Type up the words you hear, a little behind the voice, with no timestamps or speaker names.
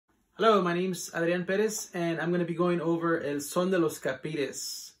Hello, my name's Adrian Perez, and I'm going to be going over El Son de los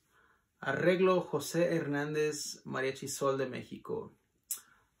Capires, Arreglo Jose Hernandez, Mariachi Sol de Mexico.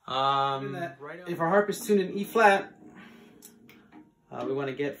 If our harp is tuned in E flat, we want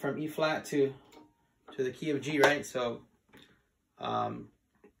to get from E flat to the key of G, right? So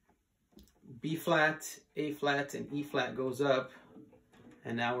B flat, A flat, and E flat goes up,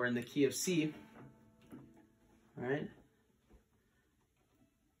 and now we're in the key of C. All right.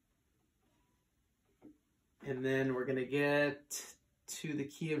 And then we're gonna get to the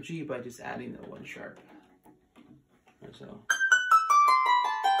key of G by just adding the one sharp. So.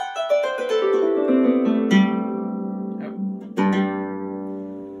 Yep.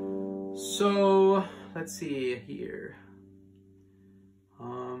 So let's see here.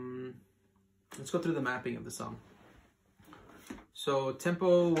 Let's go through the mapping of the song. So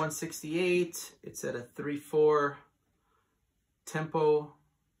tempo 168. It's at a 3/4 tempo.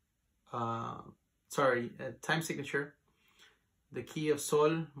 Time signature, the key of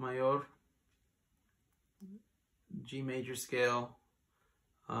Sol Mayor, G major scale.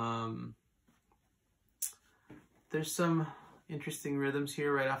 There's some interesting rhythms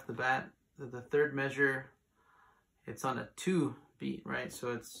here right off the bat. The third measure, it's on a 2 beat, right?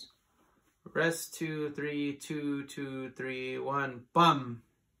 So it's rest 2 3 2 2 3 1 bum.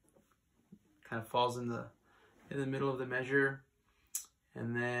 Kind of falls in the middle of the measure.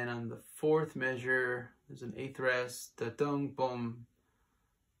 And then on the fourth measure, there's an 8th rest, da dong bom,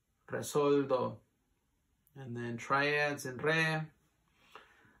 re sol do, and then triads and re.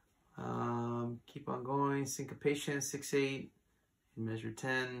 Keep on going, syncopation 6/8 in measure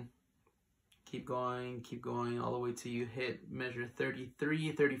 10. Keep going all the way till you hit measure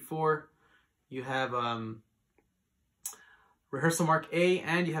 33, 34. You have rehearsal mark A,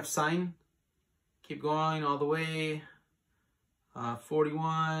 and you have sign. Keep going all the way.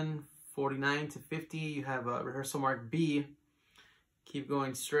 41, 49 to 50, you have a rehearsal mark B. Keep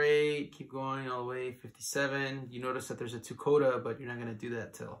going straight, keep going all the way 57. You notice that there's a 2 coda, but you're not going to do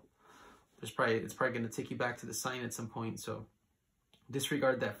that till it's probably going to take you back to the sign at some point, so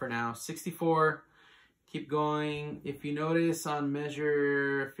disregard that for now. 64, keep going. If you notice on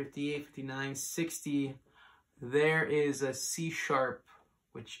measure 58, 59, 60, there is a C sharp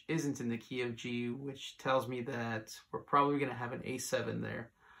which isn't in the key of G, which tells me that we're probably going to have an A7 there.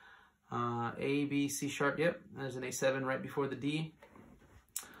 A, B, C sharp, yep, there's an A7 right before the D.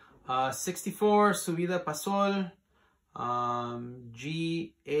 64, subida pa sol,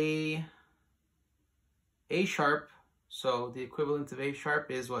 G, A sharp, so the equivalent of A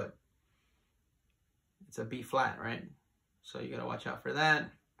sharp is what? It's a B flat, right? So you got to watch out for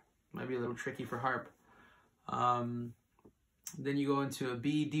that. Might be a little tricky for harp. Then you go into a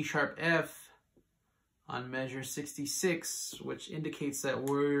B, D sharp, F on measure 66, which indicates that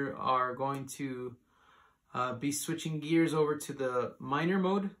we are going to be switching gears over to the minor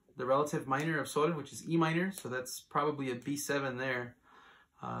mode, the relative minor of Sol, which is E minor. So that's probably a B7 there.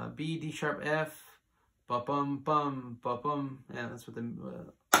 B, D sharp, F, ba-bum, bum, ba-bum. Yeah, that's what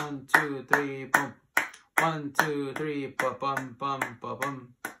the 1, 2, 3, boom. 1, 2, 3, ba-bum, bum,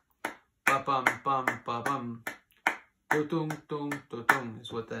 ba-bum. Ba-bum, bum, ba-bum. Tung tung tung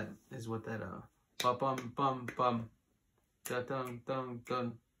is what that ba bum bum bum da tung tung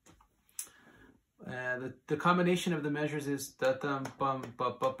tung. The combination of the measures is da tum bum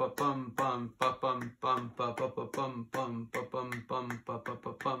ba ba ba bum bum ba bum bum ba ba ba bum bum ba bum bum ba ba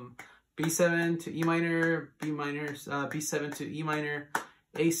ba bum. B7 to E minor, B minor, B7 to E minor,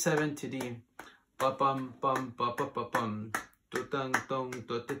 A7 to D. Ba bum bum ba ba ba bum. Tu tung tung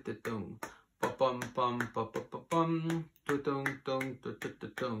tu tu tu tung. Bum bum bum bum bum tung tung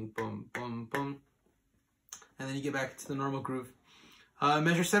tung bum bum bum, and then you get back to the normal groove.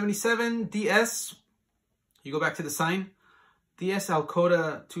 Measure 77, DS. You go back to the sign. DS I'll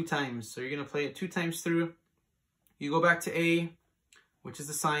coda 2 times, so you're gonna play it 2 times through. You go back to A, which is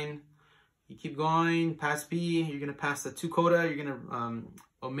the sign. You keep going past B. You're gonna pass the 2 coda. You're gonna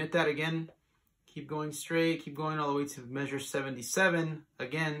omit that again. Keep going straight. Keep going all the way to measure 77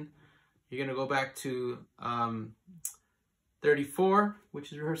 again. You're going to go back to 34,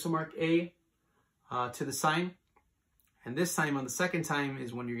 which is rehearsal mark A, to the sign. And this time, on the second time,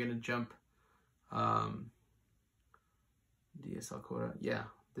 is when you're going to jump DSL coda. Yeah,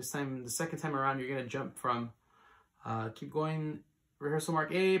 this time, the second time around, you're going to jump from, keep going, rehearsal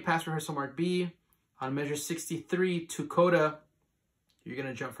mark A, past rehearsal mark B. On measure 63 to coda, you're going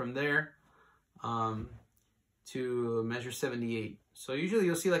to jump from there to measure 78. So usually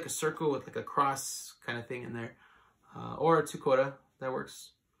you'll see like a circle with like a cross kind of thing in there, or a 2 coda, that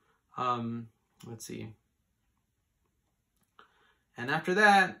works. Let's see. And after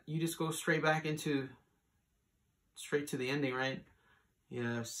that, you just go straight back into, straight to the ending, right? You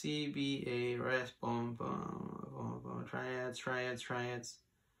have C, B, A, rest, boom, boom, boom, boom, triads, triads, triads.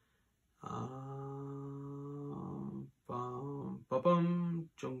 Boom, boom, boom,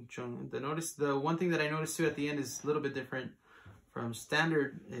 chung, chung. The one thing that I noticed too at the end is a little bit different from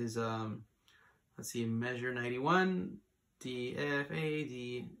standard is, let's see, measure 91, D, F, A,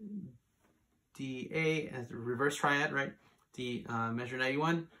 D, D, A, as the reverse triad, right? D, measure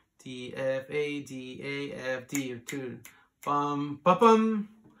 91, D, F, A, D, A, F, D, 2, bum, bum,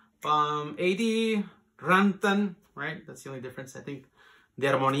 bum, A, D, rantan, right? That's the only difference. I think the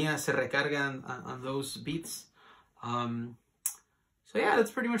armonía se recarga on those beats. So yeah,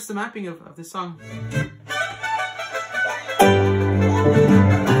 that's pretty much the mapping of this song.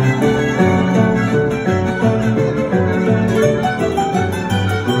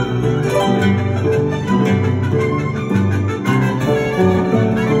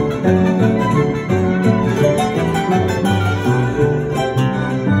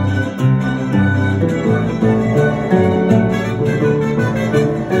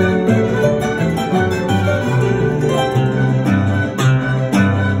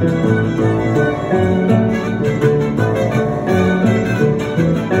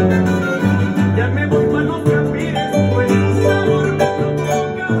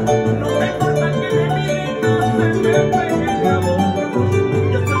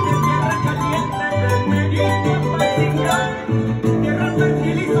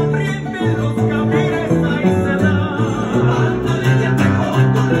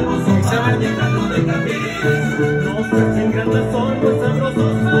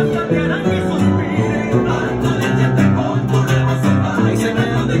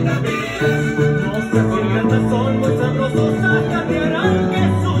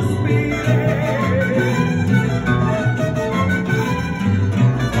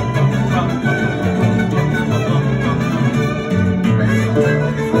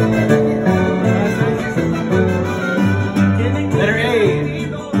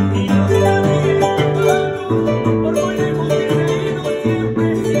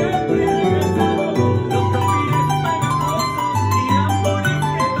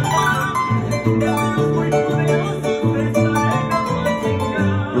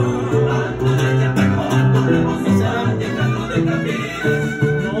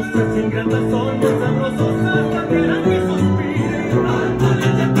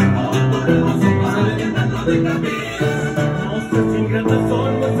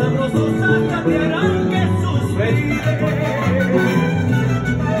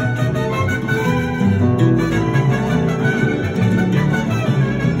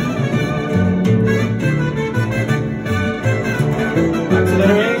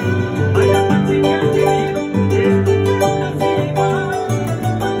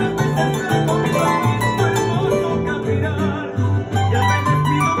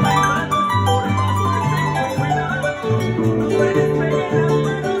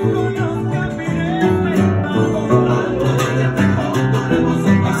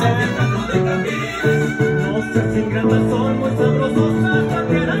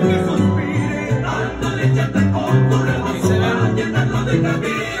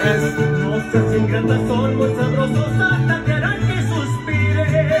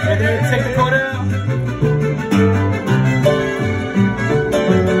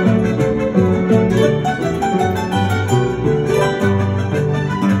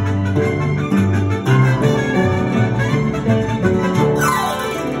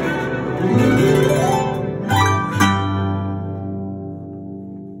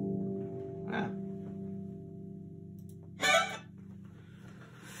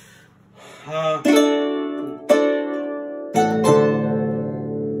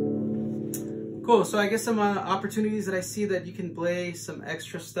 Cool, so I guess some opportunities that I see that you can play some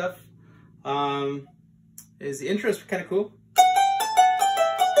extra stuff is the intro is kind of cool.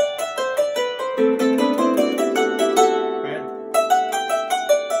 Right.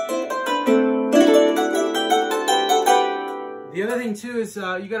 The other thing too is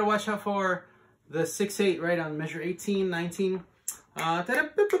you got to watch out for the 6/8 right on measure 18, 19.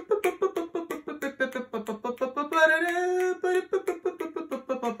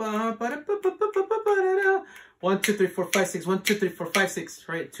 1, 2, 3, 4, 5, 6. 1, 2, 3, 4, 5, 6.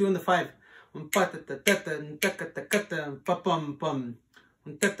 Right, 2 and the 5.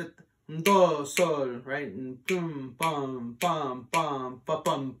 Do sol, right, pum pum pum pum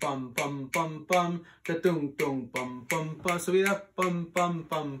pum pum pum pum pum pum, tung tung pum pum pum. Subida pum pum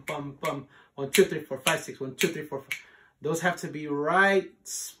pum pum pum. 1, 2, 3, 4, 5, 6. 1, 2, 3, 4, 5. Those have to be right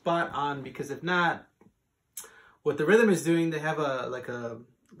spot on, because if not, what the rhythm is doing, they have a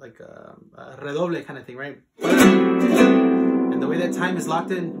redoble kind of thing, right? And the way that time is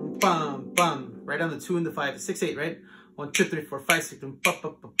locked in, bum, bum, right on the 2 and the 5, 6, 8, right? 1, 2, 3, 4, 5, 6, bum, bum,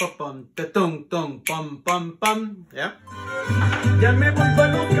 bum, bum, bum, bum, bum, bum, bum, yeah. Ya me voy pa'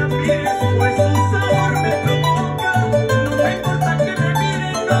 los Capires, pues su sabor me provoca. No me importa que me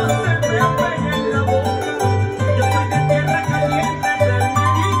miren, no se me peguen la boca. Yo soy de tierra caliente, del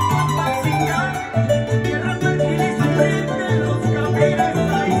México Paxical. Tierra tranquila y sonriente, los Capires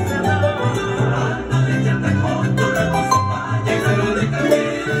ahí se dan. Ándale, échate con tu hermoso pa' llenarlo de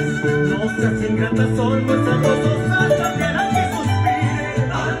Capires. No seas ingrata, son muy sabrosos, hasta quieran que suspire.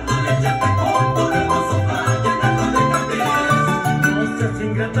 Ándale, échate con tu hermoso pa' llenarlo de Capires. Las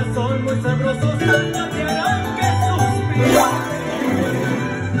ingratas son muy sabrosos, hasta que harán que suspiren.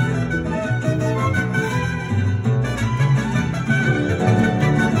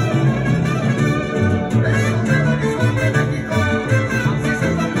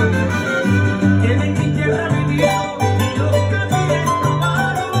 Tienen mi tierra vivido y los Capires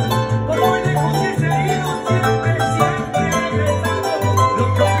probaron. Por muy lejos que se han ido, siempre, siempre regresaron.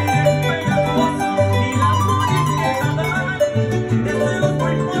 Los Capires pegajosos y la morisqueta dan. Desde los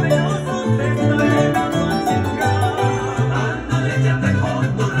muy poderosos de esta arena no han chingado. Ándale, échate con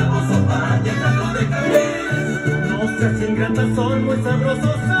tu rebozo pa' llenarlo de Capires. No seas ingrata, son muy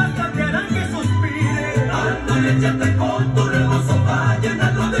sabrosos, hasta que harán que suspire. Ándale, échate con tu rebozo pa'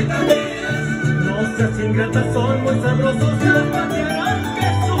 llenarlo de Capires. No seas ingrata, son muy sabrosos, hasta que harán que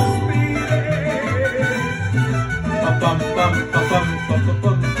suspire. Pam, pam, pam, pam, pam, pam, pam,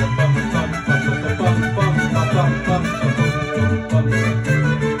 pam, pam, pam, pam, pam, pam, pam, pam.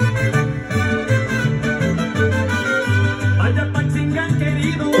 Allá Paxingán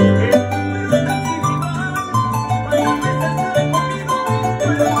querido, que tú eres casi mi mar. Para meses de comido, tu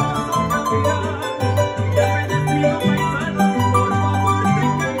hermoso Capiral. Ya me despido, paisanos, por favor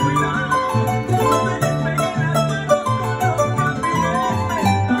tengan cuidado. No se les peguen las manos con los Capires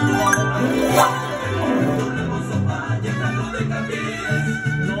mentados. Tu hermoso pa' llenarlo de Capires.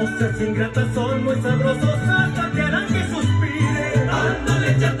 No seas ingrata, son muy sabrosos, hasta que harán que suspire. Ándale,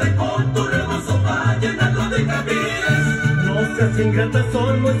 échate con tu rebozo pa' llenarlo de Capires. No seas ingrata,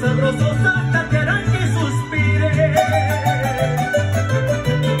 son muy sabrosos, hasta que harán que suspire.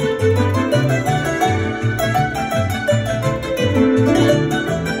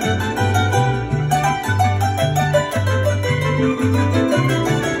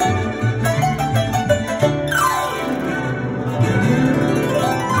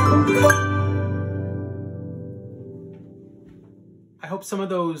 I hope some of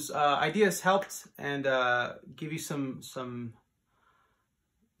those ideas helped and give you some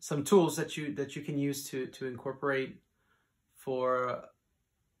tools that you can use to incorporate for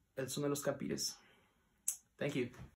El Son de los Capires. Thank you.